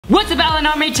What's up, Alan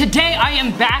Army? Today I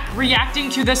am back reacting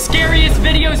to the scariest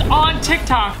videos on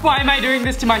TikTok. Why am I doing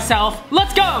this to myself?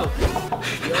 Let's go!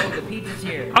 Yo, the pizza's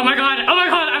here. Oh my god,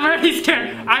 I'm already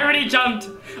scared. I already jumped.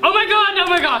 Oh my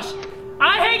gosh.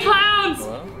 I hate clowns!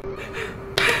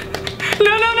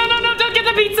 Hello? No, don't get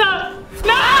the pizza!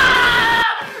 No!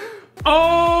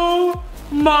 Oh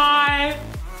my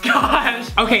gosh.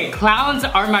 Okay, clowns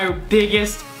are my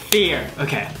biggest fear.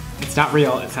 Okay, it's not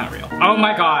real. Oh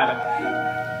my god.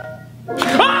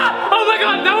 Ah! Oh my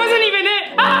god, that wasn't even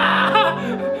it! Ah!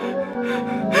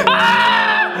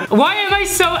 Ah! Why am I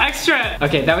so extra?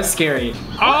 Okay, that was scary.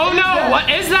 Oh no, what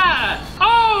is that?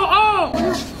 Oh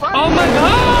my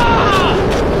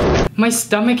god! My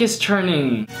stomach is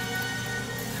turning.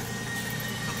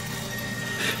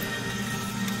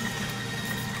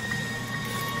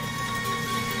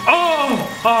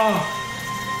 Oh!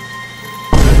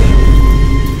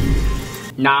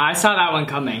 Nah, I saw that one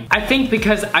coming. I think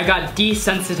because I got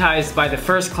desensitized by the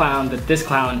first clown that this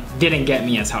clown didn't get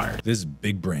me as hard. This is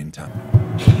big brain time.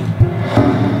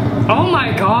 Oh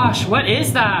my gosh, what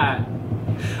is that?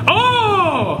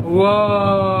 Oh!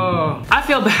 Whoa. I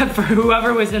feel bad for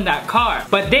whoever was in that car,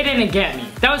 but they didn't get me.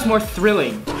 That was more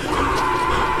thrilling.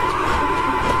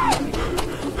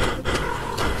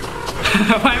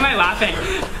 Why am I laughing?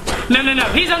 No,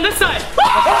 he's on this side.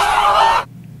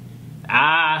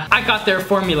 Ah, I got their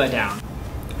formula down.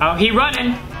 Oh, he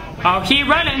running.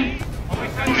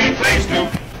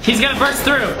 He's gonna burst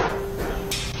through.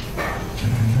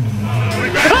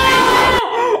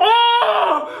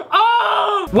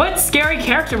 Oh! What scary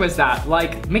character was that?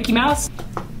 Like Mickey Mouse?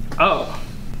 Oh,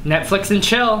 Netflix and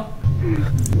chill.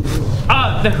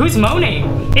 Oh, who's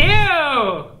moaning?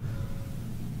 Ew!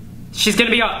 She's gonna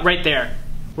be right there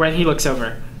when he looks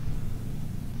over.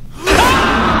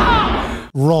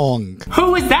 Wrong.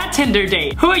 Who was that Tinder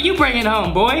date? Who are you bringing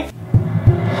home, boy?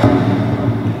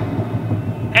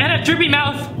 And a droopy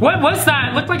mouth. What was that?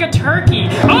 It looked like a turkey.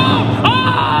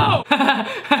 Oh!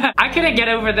 I couldn't get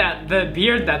over the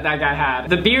beard that guy had.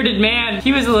 The bearded man,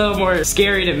 he was a little more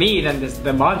scary to me than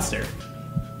the monster.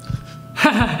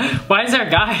 Why is there a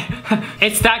guy?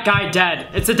 It's that guy dead.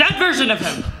 It's a dead version of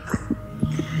him.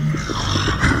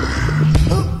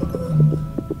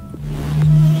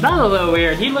 That was a little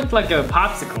weird. He looked like a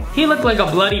popsicle. He looked like a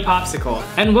bloody popsicle.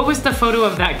 And what was the photo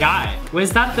of that guy?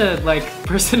 Was that the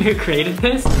person who created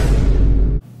this?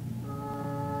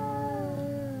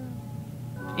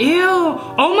 Ew!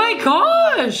 Oh my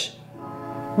gosh!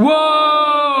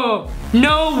 Whoa!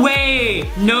 No way!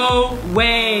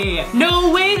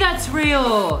 That's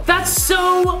real! That's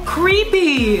so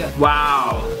creepy!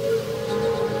 Wow.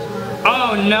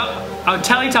 Oh no! Oh,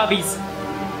 Teletubbies.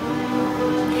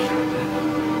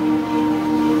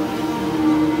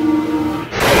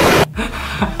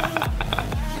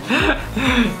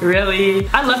 Really?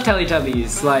 I love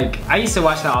Teletubbies. I used to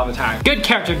watch that all the time. Good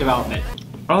character development.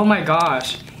 Oh my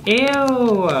gosh.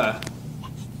 Ew.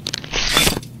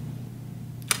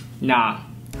 Nah.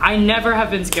 I never have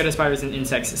been scared of spiders and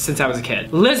insects since I was a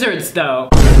kid. Lizards, though.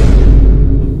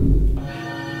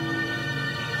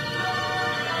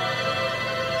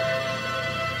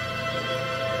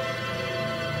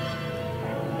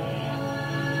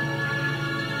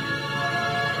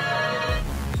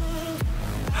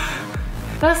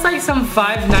 That's like some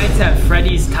Five Nights at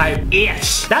Freddy's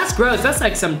type-ish. That's gross. That's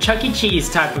like some Chuck E. Cheese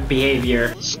type of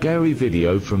behavior. Scary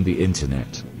video from the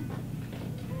internet.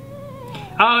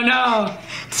 Oh no!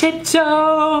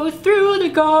 Tiptoe through the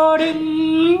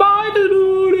garden, by the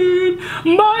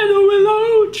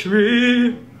willow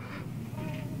tree.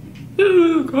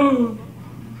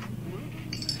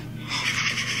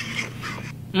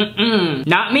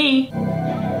 Not me.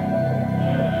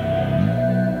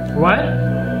 What?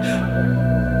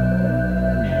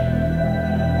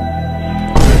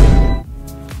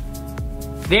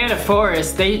 They had a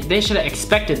forest. They should have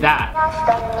expected that.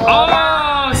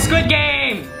 Oh, Squid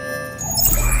Game!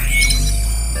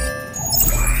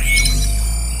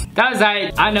 That was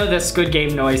I know the Squid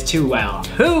Game noise too well.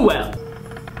 Too well.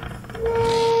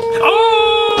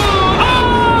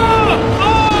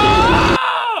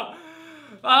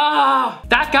 Oh!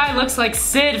 That guy looks like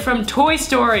Sid from Toy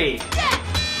Story.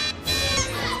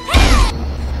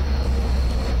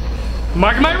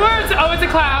 Mark my words. Oh, it's a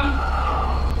clown.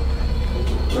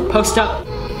 Post up.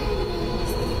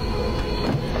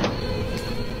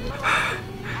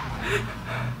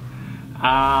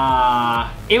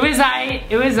 It was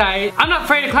I. I'm not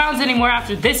afraid of clowns anymore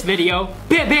after this video.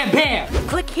 Bam, bam, bam.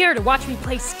 Click here to watch me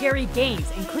play scary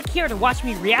games, and click here to watch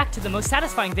me react to the most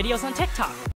satisfying videos on TikTok.